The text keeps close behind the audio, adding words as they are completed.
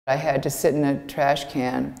I had to sit in a trash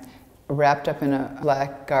can, wrapped up in a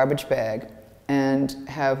black garbage bag, and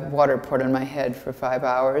have water poured on my head for 5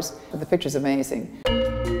 hours. The picture's amazing.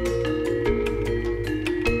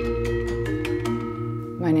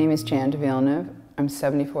 My name is Jan de Villeneuve. I'm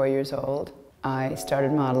 74 years old. I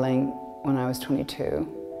started modeling when I was 22,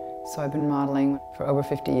 so I've been modeling for over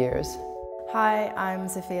 50 years. Hi, I'm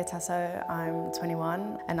Sophia Tasso. I'm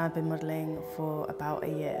 21 and I've been modelling for about a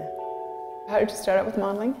year. How did you start out with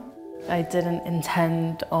modeling? I didn't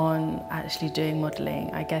intend on actually doing modelling.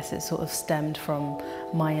 I guess it sort of stemmed from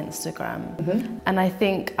my Instagram. And I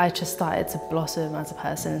think I just started to blossom as a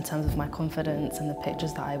person in terms of my confidence and the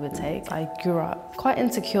pictures that I would take. I grew up quite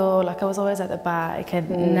insecure, like I was always at the back,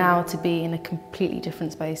 and now to be in a completely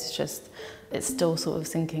different space, it's still sort of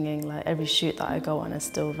sinking in. Like every shoot that I go on is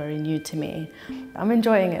still very new to me. I'm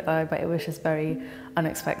enjoying it though, but it was just very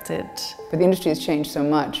unexpected. But the industry has changed so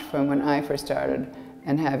much from when I first started,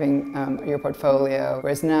 and having your portfolio,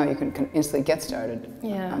 whereas now you can instantly get started.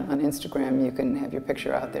 On Instagram, you can have your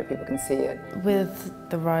picture out there, people can see it. With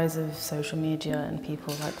the rise of social media and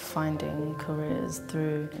people like finding careers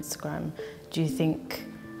through Instagram, do you think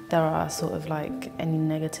there are sort of like any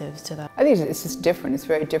negatives to that? I think it's just different. It's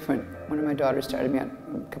very different. One of my daughters started me out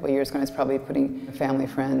a couple of years ago, and I was probably putting family,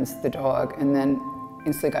 friends, the dog, and then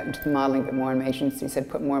instantly got into the modeling a bit more, and my agency said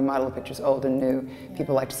put more model pictures, old and new.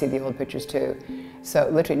 People like to see the old pictures too. So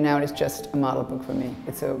literally now it's just a model book for me.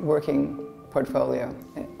 It's a working portfolio.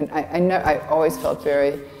 And I always felt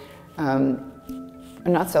very,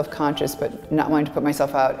 not self-conscious, but not wanting to put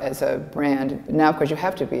myself out as a brand. Now, of course, you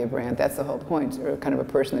have to be a brand. That's the whole point, or kind of a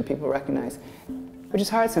person that people recognize. Which is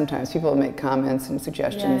hard sometimes. People make comments and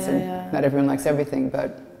suggestions, and not everyone likes everything,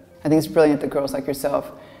 but I think it's brilliant that girls like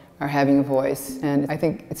yourself are having a voice. And I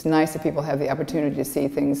think it's nice that people have the opportunity to see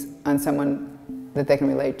things on someone that they can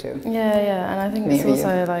relate to. Yeah, and I think it's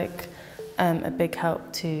also like a big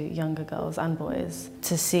help to younger girls and boys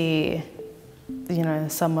to see, you know,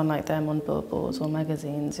 someone like them on billboards or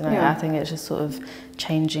magazines. You know, I think it's just sort of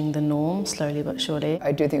changing the norm slowly but surely.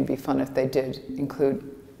 I do think it'd be fun if they did include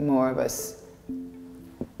more of us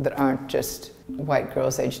that aren't just white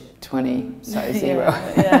girls aged 20, size 0.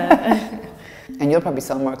 And you'll probably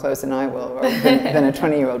sell more clothes than I will, or than a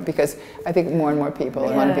 20-year-old, because I think more and more people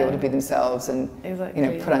want to be able to be themselves and you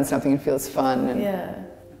know, put on something that feels fun and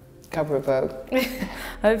cover a Vogue.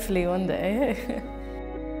 Hopefully one day.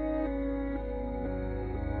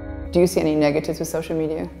 Do you see any negatives with social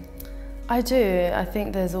media? I do. I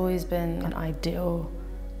think there's always been an ideal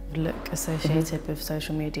look associated with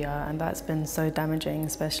social media, and that's been so damaging,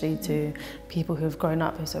 especially to people who have grown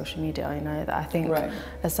up with social media. You know, that I think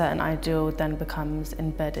a certain ideal then becomes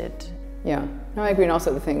embedded. Yeah, no, I agree. And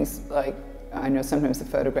also the things like, I know sometimes the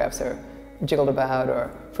photographs are jiggled about,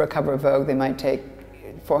 or for a cover of Vogue they might take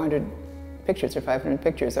 400 pictures or 500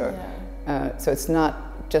 pictures, or so it's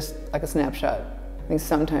not just like a snapshot. I think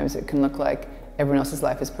sometimes it can look like everyone else's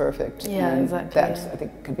life is perfect. And that I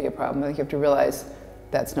think could be a problem. I think you have to realize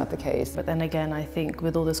that's not the case. But then again, I think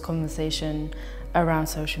with all this conversation around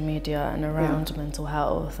social media and around mental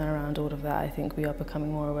health and around all of that, I think we are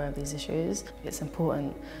becoming more aware of these issues. It's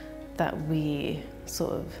important that we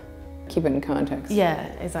sort of keep it in context. Yeah,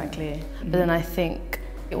 exactly. But then I think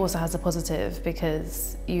it also has a positive,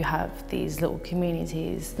 because you have these little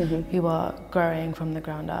communities who are growing from the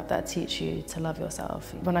ground up that teach you to love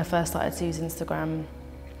yourself. When I first started to use Instagram,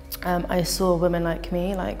 I saw women like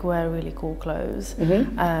me like wear really cool clothes,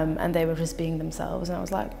 and they were just being themselves, and I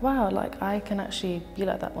was like, wow, like I can actually be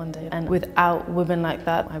like that one day. And without women like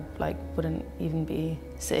that, I like wouldn't even be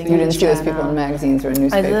sitting. You didn't see those people in magazines or in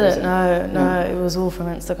newspapers? I didn't. No, it was all from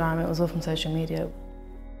Instagram. It was all from social media.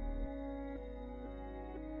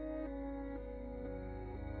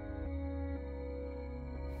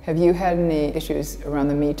 Have you had any issues around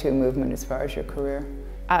the Me Too movement as far as your career?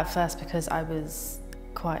 At first, because I was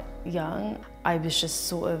quite young, I was just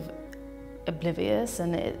sort of oblivious,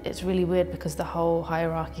 and it's really weird because the whole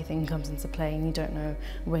hierarchy thing comes into play, and you don't know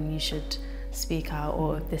when you should speak out,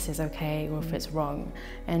 or if this is okay, or if it's wrong.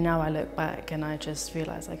 And now I look back and I just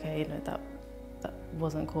realise, okay, you know, that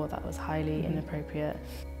wasn't cool, that was highly inappropriate.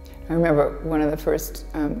 I remember one of the first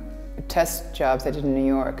test jobs I did in New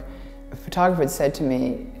York, a photographer had said to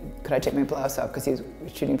me, could I take my blouse off, because he was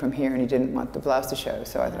shooting from here and he didn't want the blouse to show.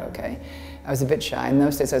 So I thought, okay. I was a bit shy. In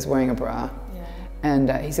those days I was wearing a bra.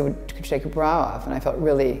 And he said, well, could you take your bra off? And I felt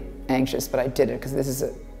really anxious, but I did it, because this is a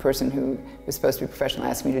person who was supposed to be professional,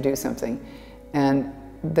 asked me to do something. And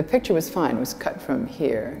the picture was fine. It was cut from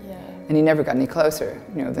here. And he never got any closer,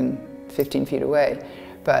 you know, than 15 feet away.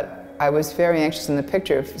 But I was very anxious in the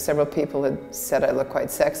picture. Several people had said I looked quite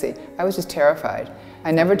sexy. I was just terrified.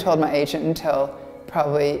 I never told my agent until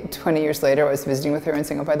probably 20 years later. I was visiting with her and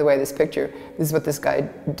saying, oh, by the way, this picture, this is what this guy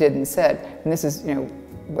did and said. And this is,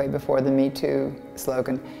 way before the Me Too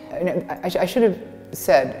slogan. I should have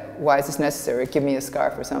said, why is this necessary? Give me a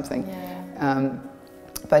scarf or something. Yeah.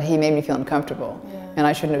 But he made me feel uncomfortable. Yeah. And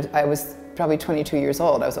I shouldn't have, I was probably 22 years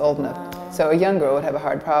old. I was old enough. Wow. So a young girl would have a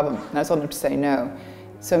hard problem. And I was old enough to say no.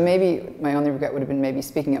 So maybe my only regret would have been maybe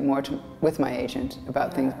speaking up more with my agent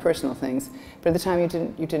about things, personal things. But at the time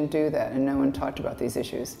you didn't do that, and no one talked about these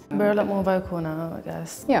issues. We're a lot more vocal now, I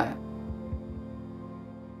guess. Yeah.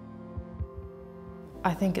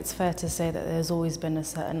 I think it's fair to say that there's always been a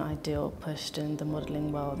certain ideal pushed in the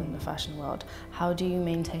modelling world and the fashion world. How do you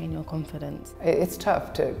maintain your confidence? It's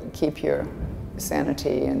tough to keep your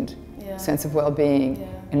sanity and sense of well-being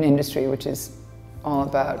in an industry which is all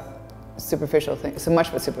about superficial things, so much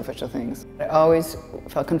about superficial things. I always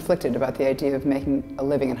felt conflicted about the idea of making a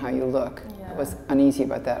living and how you look. I was uneasy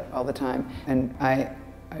about that all the time. And I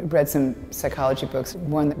read some psychology books,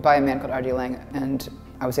 one by a man called R.D. Laing, and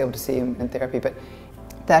I was able to see him in therapy, but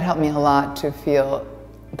that helped me a lot to feel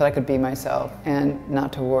that I could be myself and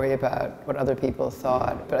not to worry about what other people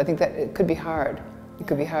thought. But I think that it could be hard. It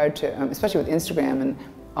could be hard to, especially with Instagram and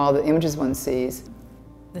all the images one sees.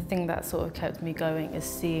 The thing that sort of kept me going is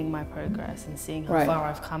seeing my progress and seeing how far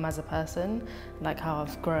I've come as a person, like how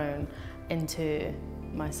I've grown into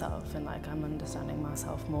myself, and like I'm understanding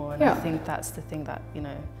myself more. And I think that's the thing that,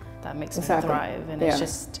 that makes me thrive. And it's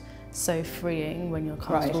just so freeing when you're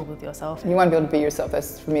comfortable with yourself. You want to be able to be yourself.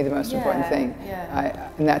 That's, for me, the most important thing.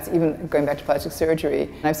 And that's even going back to plastic surgery.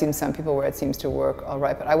 I've seen some people where it seems to work all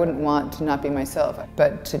right, but I wouldn't want to not be myself.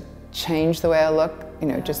 But to change the way I look,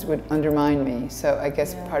 just would undermine me. So I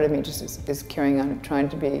guess part of me just is carrying on, trying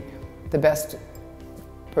to be the best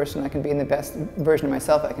person I can be and the best version of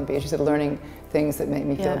myself I can be. As you said, learning things that make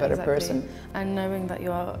me feel a better person. And knowing that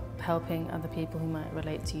you are helping other people who might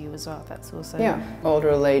relate to you as well, that's also... Yeah,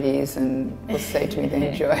 older ladies, and will say to me they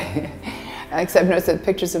enjoy. Except notice that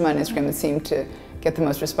pictures of mine on Instagram that seem to get the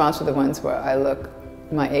most response are the ones where I look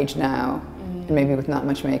my age now, and maybe with not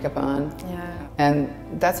much makeup on. And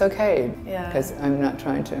that's okay, because I'm not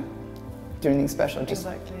trying to do anything special, just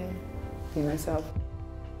be myself.